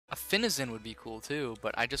Finizen would be cool too,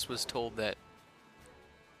 but I just was told that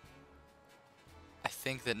I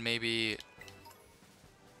think that maybe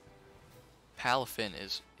Palafin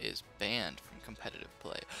is banned from competitive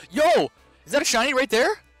play. Yo! Is that a shiny right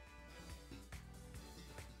there?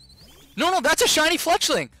 No, that's a shiny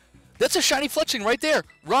Fletchling! That's a shiny Fletchling right there!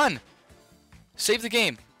 Run! Save the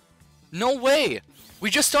game. No way! We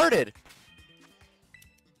just started!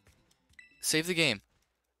 Save the game.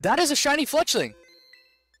 That is a shiny Fletchling!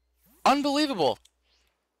 Unbelievable!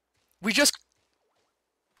 We just...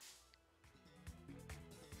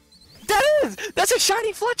 That's a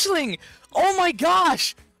shiny Fletchling! Oh my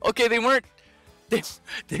gosh! Okay, they weren't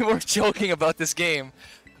joking about this game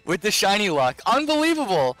with the shiny luck.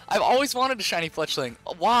 Unbelievable! I've always wanted a shiny Fletchling.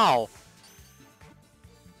 Wow!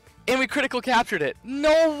 And we critical captured it.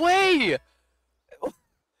 No way!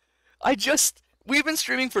 We've been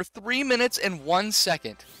streaming for 3 minutes and 1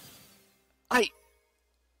 second.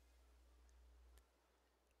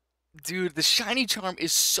 Dude, the shiny charm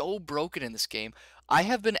is so broken in this game. I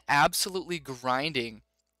have been absolutely grinding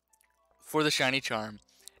for the shiny charm,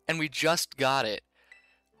 and we just got it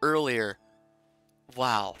earlier.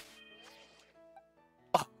 Wow.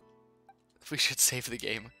 Oh, we should save the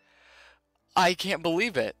game. I can't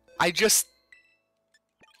believe it. I'm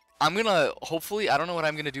gonna, hopefully, I don't know what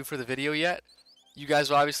I'm gonna do for the video yet. You guys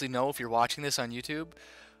will obviously know if you're watching this on YouTube.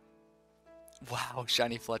 Wow,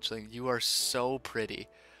 shiny Fletchling, you are so pretty.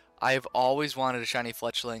 I've always wanted a shiny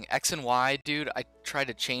Fletchling. X and Y, dude, I tried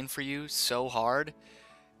to chain for you so hard,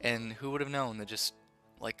 and who would have known that just,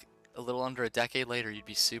 like, a little under a decade later, you'd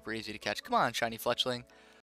be super easy to catch. Come on, shiny Fletchling.